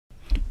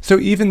So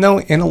even though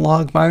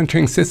analog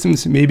monitoring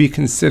systems may be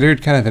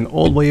considered kind of an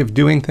old way of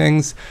doing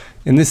things,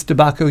 in this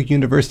DeBacco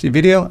University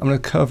video, I'm going to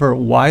cover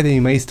why they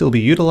may still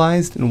be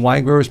utilized and why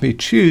growers may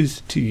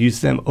choose to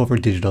use them over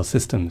digital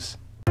systems.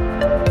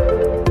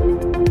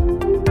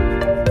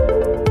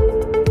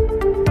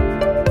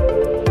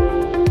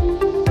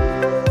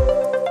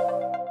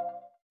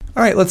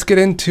 All right, let's get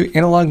into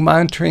analog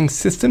monitoring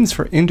systems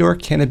for indoor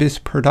cannabis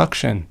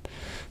production.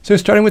 So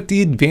starting with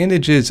the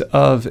advantages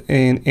of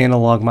an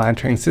analog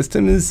monitoring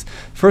system is,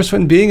 first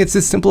one being it's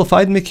a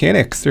simplified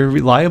mechanics. They're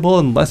reliable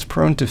and less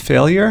prone to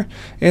failure,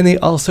 and they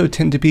also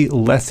tend to be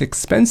less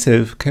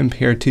expensive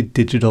compared to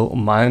digital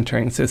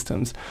monitoring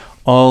systems.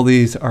 All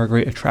these are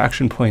great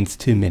attraction points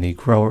to many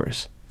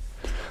growers.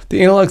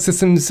 The analog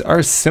systems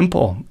are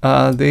simple.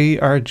 They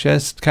are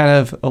just kind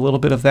of a little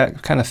bit of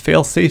that kind of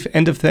fail-safe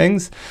end of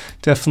things,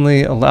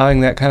 definitely allowing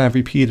that kind of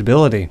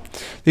repeatability.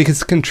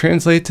 These can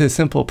translate to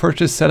simple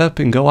purchase, setup,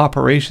 and go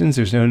operations.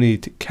 There's no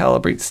need to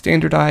calibrate,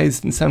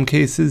 standardized in some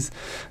cases.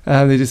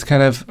 They just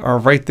kind of are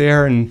right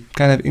there and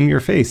kind of in your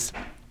face.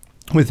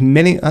 With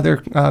many other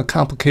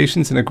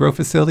complications in a grow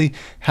facility,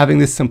 having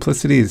this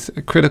simplicity is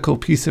a critical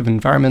piece of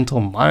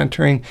environmental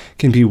monitoring,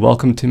 can be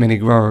welcome to many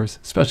growers,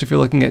 especially if you're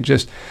looking at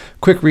just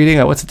quick reading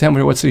of what's the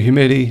temperature, what's the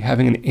humidity.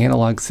 Having an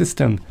analog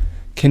system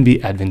can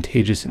be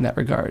advantageous in that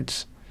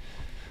regards.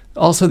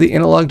 Also, the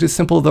analog, just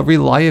simple, the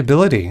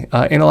reliability.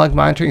 Analog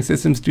monitoring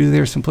systems, due to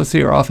their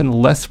simplicity, are often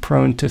less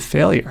prone to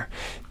failure.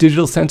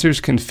 Digital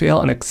sensors can fail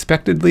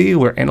unexpectedly,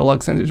 where analog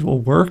sensors will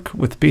work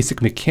with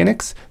basic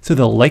mechanics, so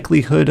the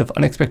likelihood of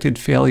unexpected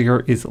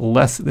failure is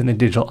less than a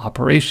digital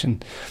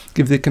operation.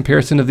 Give the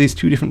comparison of these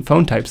two different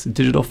phone types, the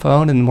digital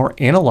phone and the more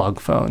analog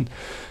phone.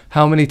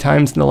 How many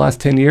times in the last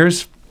 10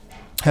 years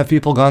have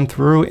people gone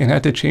through and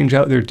had to change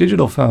out their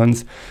digital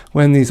phones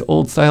when these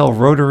old style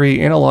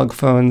rotary analog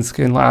phones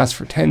can last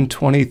for 10,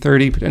 20,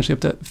 30, potentially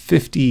up to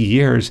 50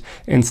 years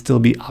and still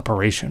be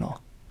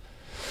operational?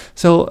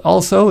 So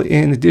also,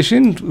 in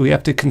addition, we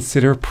have to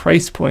consider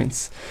price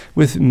points.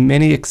 With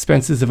many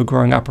expenses of a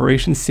growing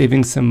operation,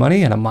 saving some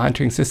money on a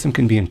monitoring system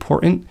can be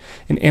important.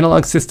 And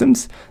analog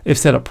systems, if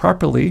set up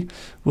properly,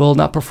 will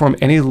not perform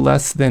any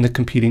less than a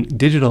competing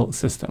digital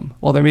system.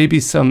 While there may be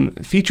some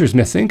features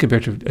missing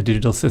compared to a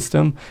digital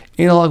system,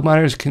 analog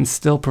monitors can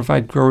still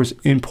provide growers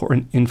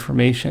important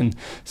information.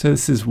 So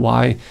this is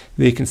why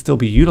they can still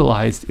be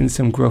utilized in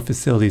some grow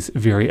facilities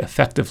very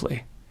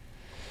effectively.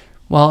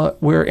 While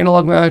where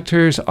analog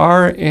monitors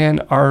are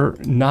and are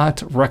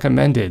not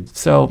recommended.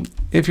 So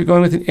if you're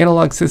going with an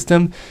analog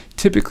system,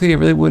 typically I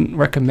really wouldn't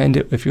recommend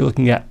it if you're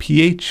looking at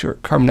pH or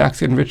carbon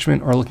dioxide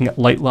enrichment or looking at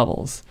light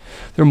levels.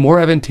 They're more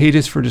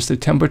advantageous for just the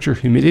temperature,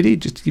 humidity,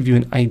 just to give you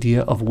an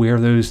idea of where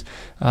those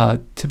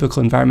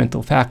typical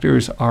environmental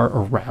factors are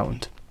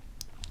around.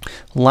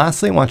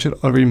 Lastly, I want you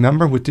to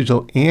remember with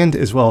digital and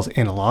as well as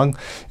analog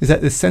is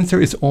that the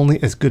sensor is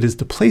only as good as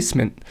the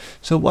placement.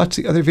 So watch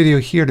the other video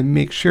here to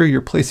make sure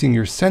you're placing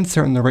your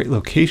sensor in the right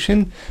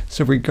location.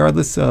 So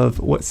regardless of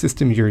what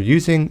system you're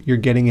using, you're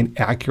getting an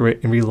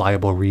accurate and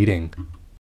reliable reading.